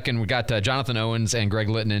in a second. We got Jonathan Owens and Greg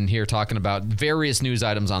Litton in here talking about various news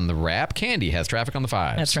items on the wrap. Candy has traffic on the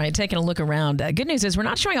 5s. That's right. Taking a look around. Good news is we're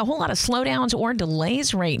not showing a whole lot of slowdowns or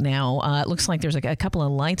delays right now. It looks like there's a couple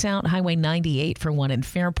of lights out. Highway 98 for one in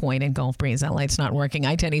Fairpoint in Gulf Breeze. That light's not working.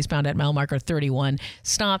 I-10 eastbound at mile marker 31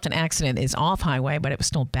 stopped. An accident is off highway, but it was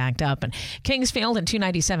still backed up. And Kingsfield and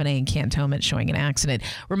 297A in Cantonment showing an accident.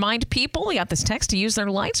 Remind people, we got this text, to use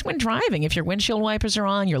their lights when driving. If your windshield wipers are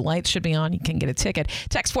on, your lights should be on. You can get a ticket.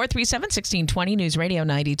 Text 437-1620, News Radio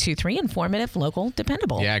 92.3, informative, local,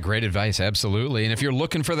 dependable. Yeah, great advice. Absolutely. And if you're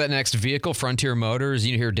looking for that next vehicle, Frontier Motors,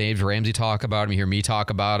 you hear Dave Ramsey talk about them. You hear me talk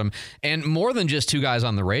about them. And more than just two guys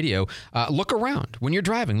on the radio, look around. When you're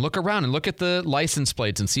driving, look around and look at the license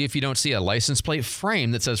plates and see if you don't see a license plate frame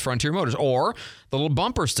that says Frontier Motors, or the little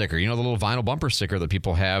bumper sticker, the little vinyl bumper sticker that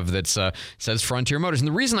people have that says Frontier Motors. And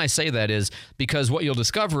the reason I say that is because what you'll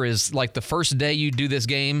discover is, like, the first day you do this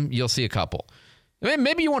game, you'll see a couple.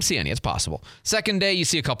 Maybe you won't see any. It's possible. Second day, you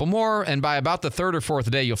see a couple more, and by about the third or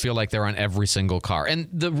fourth day, you'll feel like they're on every single car. And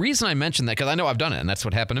the reason I mention that, because I know I've done it, and that's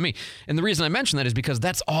what happened to me. And the reason I mention that is because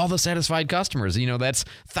that's all the satisfied customers. That's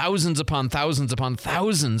thousands upon thousands upon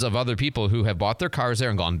thousands of other people who have bought their cars there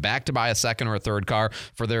and gone back to buy a second or a third car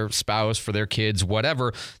for their spouse, for their kids,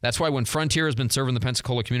 whatever. That's why when Frontier has been serving the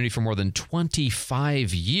Pensacola community for more than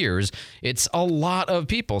 25 years, it's a lot of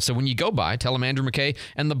people. So when you go by, tell them Andrew McKay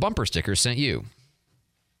and the bumper sticker sent you.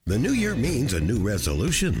 The new year means a new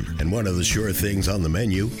resolution, and one of the sure things on the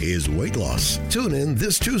menu is weight loss. Tune in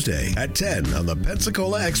this Tuesday at 10 on the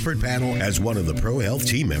Pensacola Expert Panel, as one of the Pro Health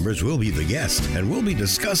team members will be the guest, and we'll be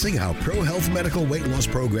discussing how Pro Health Medical Weight Loss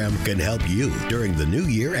Program can help you during the new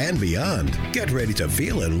year and beyond. Get ready to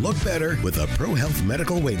feel and look better with a Pro Health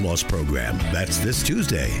Medical Weight Loss Program. That's this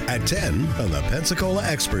Tuesday at 10 on the Pensacola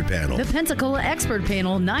Expert Panel. The Pensacola Expert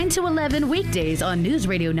Panel, 9 to 11 weekdays on News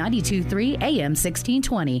Radio 92.3 AM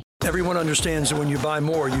 1620. Everyone understands that when you buy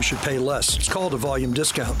more, you should pay less. It's called a volume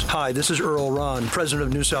discount. Hi, this is Earl Ron, president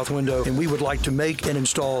of New South Window, and we would like to make and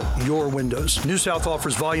install your windows. New South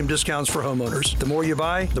offers volume discounts for homeowners. The more you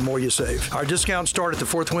buy, the more you save. Our discounts start at the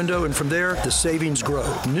fourth window, and from there, the savings grow.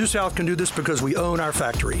 New South can do this because we own our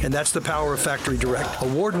factory, and that's the power of Factory Direct.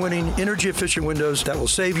 Award-winning, energy-efficient windows that will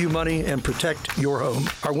save you money and protect your home.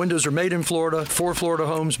 Our windows are made in Florida, for Florida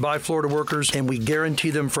homes, by Florida workers, and we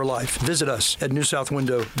guarantee them for life. Visit us at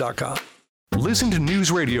newsouthwindow.com. Listen to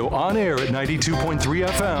News Radio on air at 92.3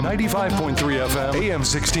 FM, 95.3 FM, AM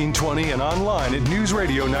 1620, and online at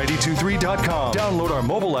newsradio923.com. Download our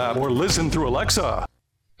mobile app or listen through Alexa.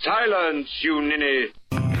 Silence, you ninny.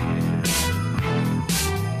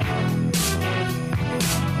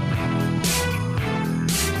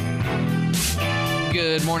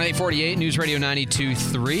 Good morning, 848, News Radio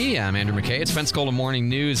 92.3. I'm Andrew McKay. It's Pensacola Morning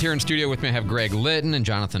News. Here in studio with me, I have Greg Litton and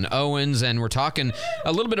Jonathan Owens, and we're talking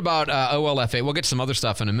a little bit about OLFA. We'll get to some other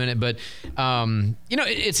stuff in a minute, but,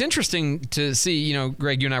 it's interesting to see,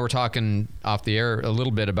 Greg, you and I were talking off the air a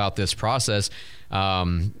little bit about this process.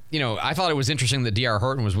 I thought it was interesting that D.R.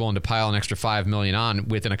 Horton was willing to pile an extra $5 million on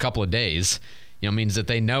within a couple of days. Means that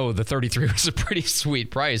they know the 33 was a pretty sweet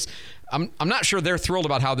price. I'm not sure they're thrilled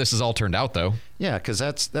about how this has all turned out, though. Yeah, because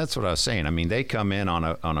that's what I was saying. I mean, they come in on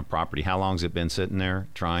a property. How long's it been sitting there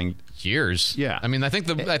trying? Years. Yeah. I mean, I think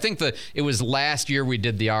it was last year we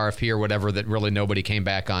did the RFP or whatever that really nobody came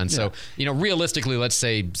back on. So, realistically, let's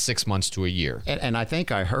say 6 months to a year. And I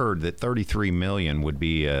think I heard that $33 million would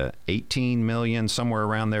be $18 million, somewhere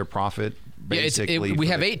around their profit. Yeah, we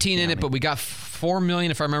have 18 in it, but we got $4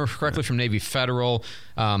 million, if I remember correctly, from Navy Federal.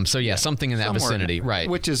 Something in that vicinity, right?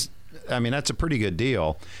 Which is, that's a pretty good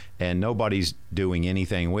deal, and nobody's doing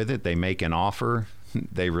anything with it. They make an offer,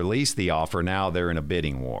 they release the offer. Now they're in a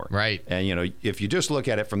bidding war, right? And if you just look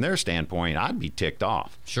at it from their standpoint, I'd be ticked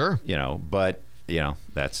off. Sure. But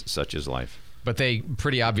that's such is life. But they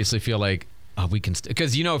pretty obviously feel like, we can,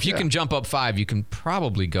 because if you can jump up 5, you can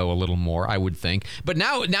probably go a little more, I would think. But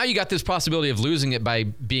now you got this possibility of losing it by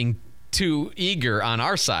being too eager on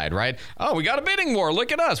our side, right? Oh, we got a bidding war.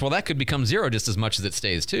 Look at us. Well, that could become 0 just as much as it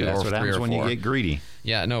stays, too. That's or what 3 happens or 4. when you get greedy.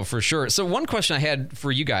 Yeah, no, for sure. So one question I had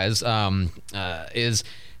for you guys is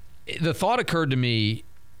the thought occurred to me.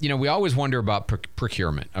 We always wonder about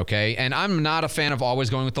procurement, okay? And I'm not a fan of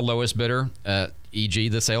always going with the lowest bidder, e.g.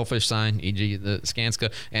 the Sailfish sign, e.g. the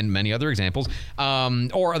Skanska, and many other examples,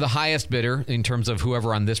 or the highest bidder in terms of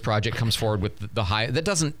whoever on this project comes forward with the high.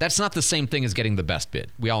 That's not the same thing as getting the best bid.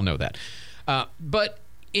 We all know that. But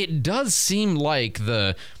it does seem like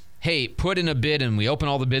hey, put in a bid and we open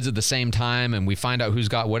all the bids at the same time and we find out who's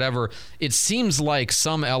got whatever. It seems like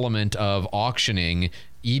some element of auctioning,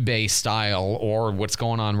 eBay style, or what's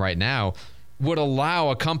going on right now, would allow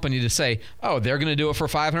a company to say, oh, they're going to do it for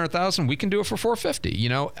 $500,000, we can do it for $450,000. You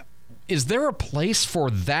know, is there a place for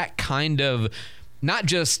that kind of, not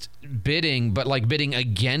just bidding, but like bidding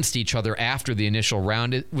against each other after the initial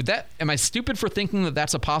round? Am I stupid for thinking that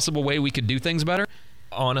that's a possible way we could do things better?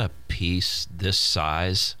 On a piece this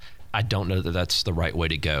size, I don't know that that's the right way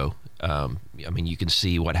to go. I mean, you can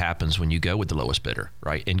see what happens when you go with the lowest bidder,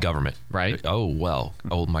 right, in government. Right. Oh, well,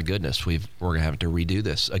 oh, my goodness, we're going to have to redo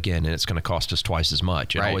this again, and it's going to cost us twice as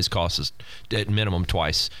much. It always costs us at minimum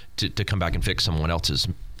twice to come back and fix someone else's,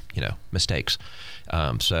 mistakes.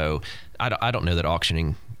 So I don't know that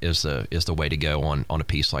auctioning is the way to go on a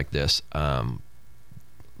piece like this.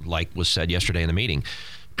 Like was said yesterday in the meeting,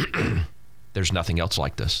 there's nothing else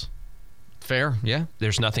like this. Fair, yeah.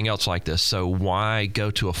 There's nothing else like this. So why go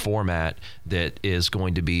to a format that is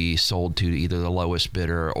going to be sold to either the lowest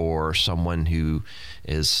bidder or someone who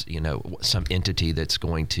is, some entity that's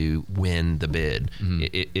going to win the bid?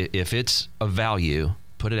 Mm-hmm. If it's of value,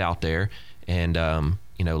 put it out there and,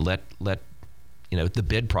 let the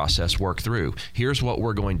bid process work through. Here's what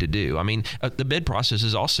we're going to do. I mean, the bid process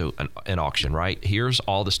is also an auction, right? Here's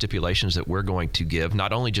all the stipulations that we're going to give,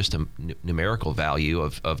 not only just a numerical value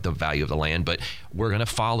of the value of the land, but we're going to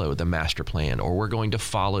follow the master plan, or we're going to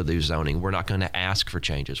follow the zoning. We're not going to ask for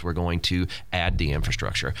changes. We're going to add the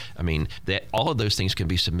infrastructure. I mean, that all of those things can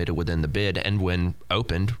be submitted within the bid, and when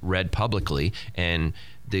opened, read publicly, and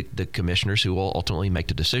the commissioners who will ultimately make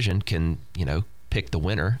the decision can, pick the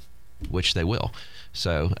winner, which they will.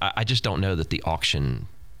 So I just don't know that the auction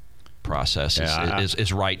process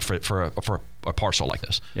is right for a parcel like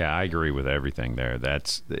this. Yeah, I agree with everything there.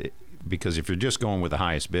 Because if you're just going with the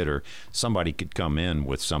highest bidder, somebody could come in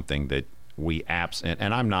with something that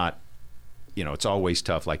and I'm not, it's always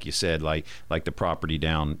tough, like you said, like the property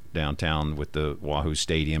downtown with the Wahoo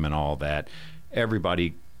Stadium and all that.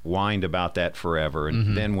 Everybody whined about that forever,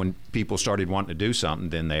 and then when people started wanting to do something,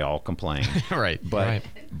 then they all complained. Right. But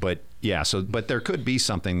yeah, but there could be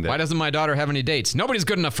something that. Why doesn't my daughter have any dates? Nobody's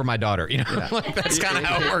good enough for my daughter. Like that's kind of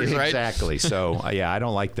how it works, right? Exactly. So I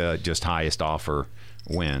don't like the just highest offer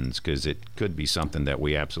wins, because it could be something that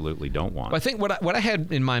we absolutely don't want. Well, I think what I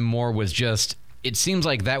had in mind more was just, it seems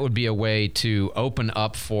like that would be a way to open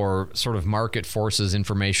up for sort of market forces,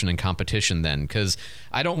 information, and competition then, because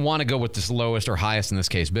I don't want to go with this lowest or highest, in this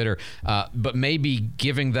case, bidder, but maybe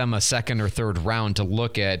giving them a second or third round to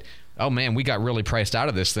look at, oh man, we got really priced out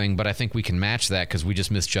of this thing, but I think we can match that because we just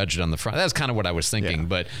misjudged it on the front. That's kind of what I was thinking. Yeah.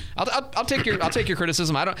 But I'll take your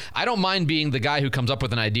criticism. I don't mind being the guy who comes up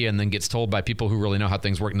with an idea and then gets told by people who really know how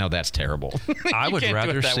things work, no, that's terrible. I would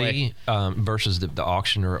rather see versus the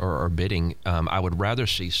auction or bidding. I would rather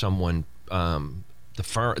see someone,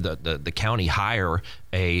 the county, hire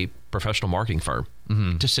a professional marketing firm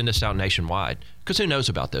to send us out nationwide. Because who knows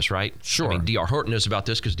about this, right? Sure. I mean, D.R. Horton knows about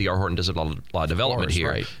this because D.R. Horton does a lot of development here.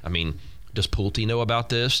 Right. I mean, does Pulte know about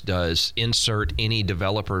this? Does insert any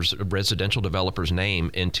residential developer's name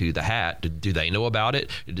into the hat? Do they know about it?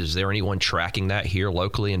 Is there anyone tracking that here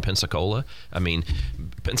locally in Pensacola? I mean,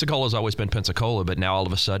 Pensacola's always been Pensacola, but now all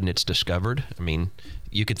of a sudden it's discovered. I mean,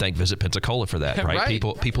 you could thank Visit Pensacola for that, right?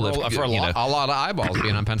 People have for a lot of eyeballs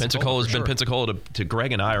being on Pensacola. Pensacola's been Pensacola to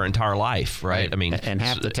Greg and I our entire life, right? I mean, and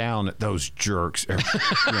half the town, those jerks.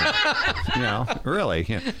 Really.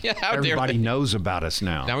 Yeah, everybody knows about us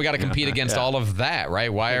now. Now we got to compete against all of that,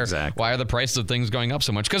 right? Why are the prices of things going up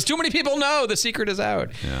so much? Because too many people know the secret is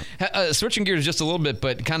out. Yeah. Switching gears just a little bit,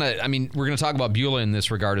 but kind of, I mean, we're going to talk about Beulah in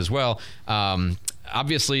this regard as well.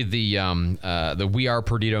 Obviously, the We Are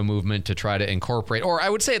Perdido movement to try to incorporate, or I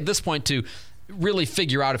would say at this point to really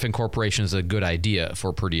figure out if incorporation is a good idea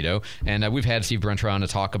for Perdido. And we've had Steve Brentra on to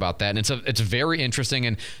talk about that. And it's very interesting.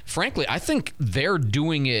 And frankly, I think they're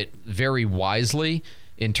doing it very wisely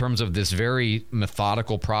in terms of this very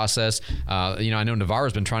methodical process. I know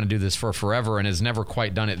Navarro's been trying to do this for forever and has never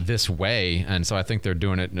quite done it this way. And so I think they're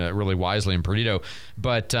doing it really wisely in Perdido.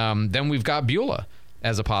 But then we've got Beulah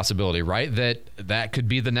as a possibility, right? That could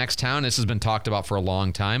be the next town. This has been talked about for a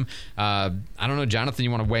long time. I don't know, Jonathan, you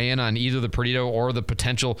want to weigh in on either the Perdido or the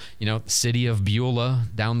potential, city of Beulah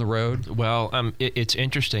down the road? Well, it's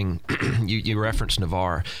interesting. You referenced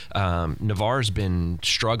Navarre. Navarre's been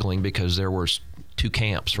struggling because there were two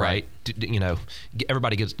camps, right?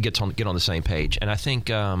 Everybody get on the same page. And I think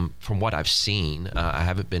from what I've seen, I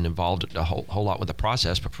haven't been involved a whole lot with the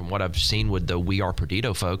process, but from what I've seen with the We Are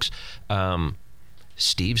Perdido folks,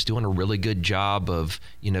 Steve's doing a really good job of,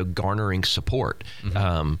 garnering support.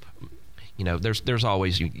 there's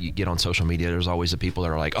always, you get on social media, there's always the people that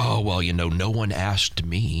are like, oh, well, no one asked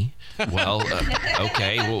me. Well,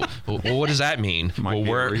 okay. Well, what does that mean?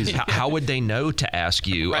 How would they know to ask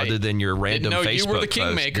you other than your random Facebook you were the post?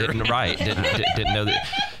 kingmaker. Didn't know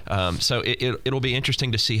that. So it'll be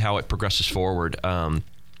interesting to see how it progresses forward.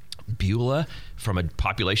 Beulah, from a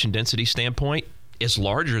population density standpoint, is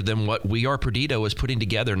larger than what We Are Perdido is putting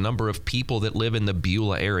together. Number of people that live in the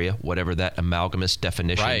Beulah area, whatever that amalgamous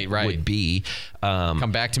definition would be.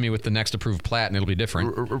 Come back to me with the next approved plat, and it'll be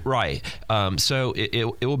different. Right. So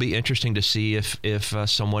it will be interesting to see if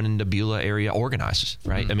someone in the Beulah area organizes.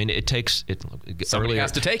 Right. I mean, it takes somebody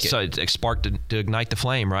has to take it. So it's spark to ignite the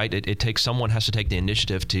flame. Right. It takes someone has to take the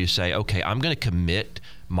initiative to say, okay, I'm going to commit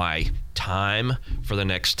my time for the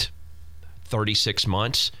next 36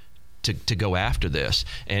 months to go after this,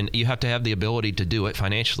 and you have to have the ability to do it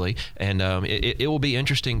financially, and it will be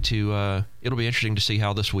interesting to see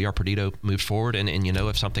how this We Are Perdido moves forward, and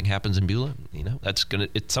if something happens in Beulah,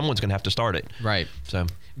 someone's gonna have to start it. Right. So,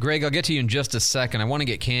 Greg, I'll get to you in just a second. I want to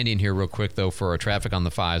get Candy in here real quick, though, for traffic on the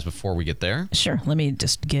 5s before we get there. Sure. Let me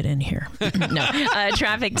just get in here.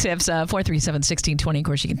 Traffic tips, 437-1620. Of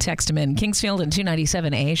course, you can text them in. Kingsfield and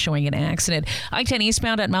 297A showing an accident. I-10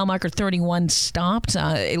 eastbound at mile marker 31 stopped.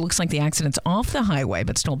 It looks like the accident's off the highway,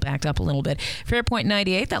 but still backed up a little bit. Fairpoint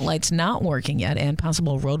 98, that light's not working yet, and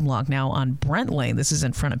possible roadblock now on Brent Lane. This is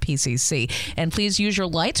in front of PCC. And please use your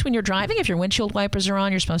lights when you're driving. If your windshield wipers are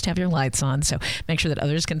on, you're supposed to have your lights on, so make sure that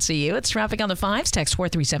others can see you. It's traffic on the 5s. Text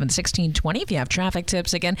 437-1620 if you have traffic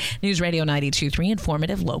tips. Again, News Radio 92.3,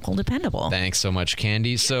 informative, local, dependable. Thanks so much,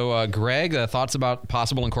 Candy. So, Greg, thoughts about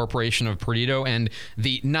possible incorporation of Perdido and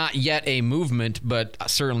the not yet a movement, but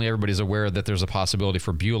certainly everybody's aware that there's a possibility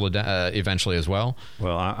for Beulah eventually as well?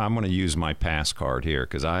 Well, I'm going to use my pass card here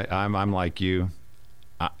because I'm like you.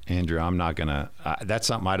 Andrew, I'm not going to that's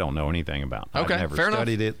something I don't know anything about. Okay, I've never fair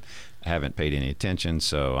studied enough. it. I haven't paid any attention,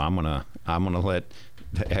 so I'm going to let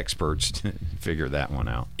the experts figure that one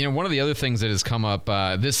out. One of the other things that has come up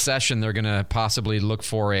this session, they're going to possibly look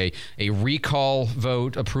for a recall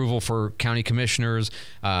vote approval for county commissioners.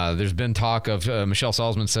 There's been talk of Michelle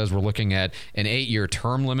Salzman says we're looking at an 8-year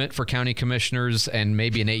term limit for county commissioners and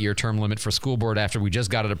maybe an 8-year term limit for school board after we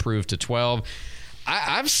just got it approved to 12.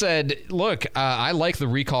 I've said, look, I like the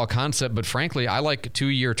recall concept, but frankly, I like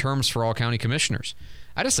 2-year terms for all county commissioners.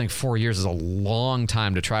 I just think 4 years is a long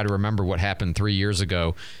time to try to remember what happened 3 years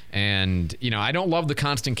ago. And, I don't love the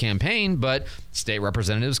constant campaign, but state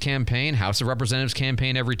representatives campaign, House of Representatives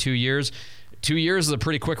campaign every 2 years. 2 years is a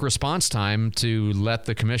pretty quick response time to let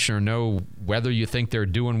the commissioner know whether you think they're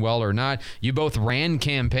doing well or not. You both ran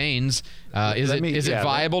campaigns. Is it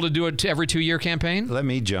viable to do it every 2-year campaign? Let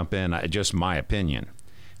me jump in. Just my opinion,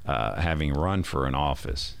 having run for an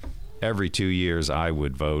office. Every 2 years, I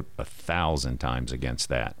would vote 1,000 times against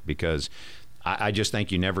that because I just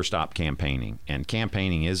think you never stop campaigning. And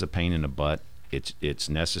campaigning is a pain in the butt. It's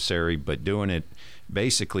necessary, but doing it,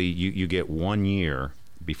 basically, you get 1 year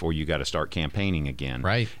before you got to start campaigning again.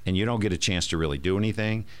 Right. And you don't get a chance to really do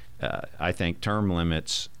anything. I think term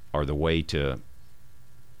limits are the way to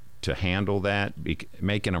handle that,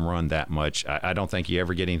 making them run that much. I don't think you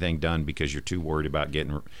ever get anything done because you're too worried about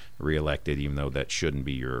getting reelected, even though that shouldn't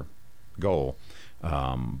be your goal.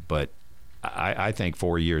 But I think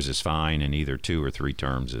 4 years is fine, and either 2 or 3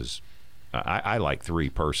 terms is. I like 3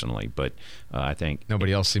 personally, but I think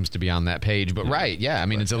nobody else seems to be on that page. But right, yeah, I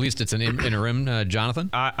mean, it's at least it's an interim. Jonathan,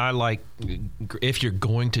 I like if you're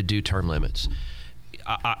going to do term limits,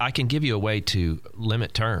 I can give you a way to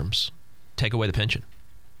limit terms. Take away the pension.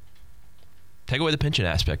 Take away the pension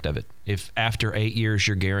aspect of it. If after 8 years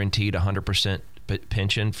you're guaranteed 100%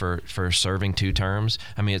 pension for serving 2 terms,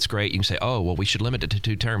 I mean, it's great. You can say, oh, well, we should limit it to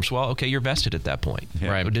 2 terms. Well, okay, you're vested at that point.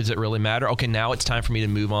 Yeah. Right. But does it really matter? Okay, now it's time for me to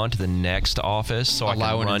move on to the next office so I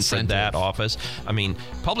can run for that office. I mean,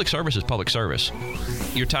 public service is public service.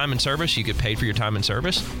 Your time in service, you get paid for your time in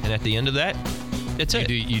service. And at the end of that, it's it.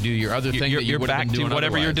 You do your other thing that you would have been doing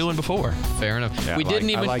whatever otherwise. You're doing before. Fair enough. Yeah,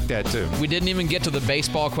 I like that too. We didn't even get to the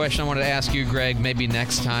baseball question I wanted to ask you, Greg. Maybe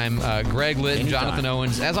next time. Greg Litton, Jonathan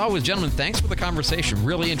Owens. As always, gentlemen, thanks for the conversation.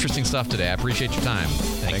 Really interesting stuff today. I appreciate your time.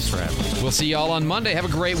 Thanks for having me. We'll see you all on Monday. Have a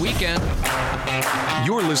great weekend.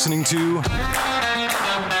 You're listening to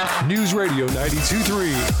News Radio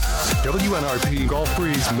 92.3 WNRP Gulf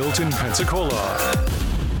Breeze, Milton, Pensacola.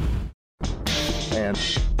 And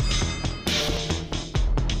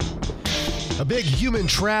a big human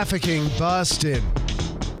trafficking bust in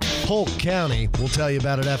Polk County. We'll tell you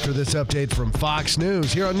about it after this update from Fox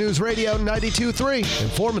News here on News Radio 92.3.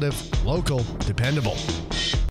 Informative, local, dependable.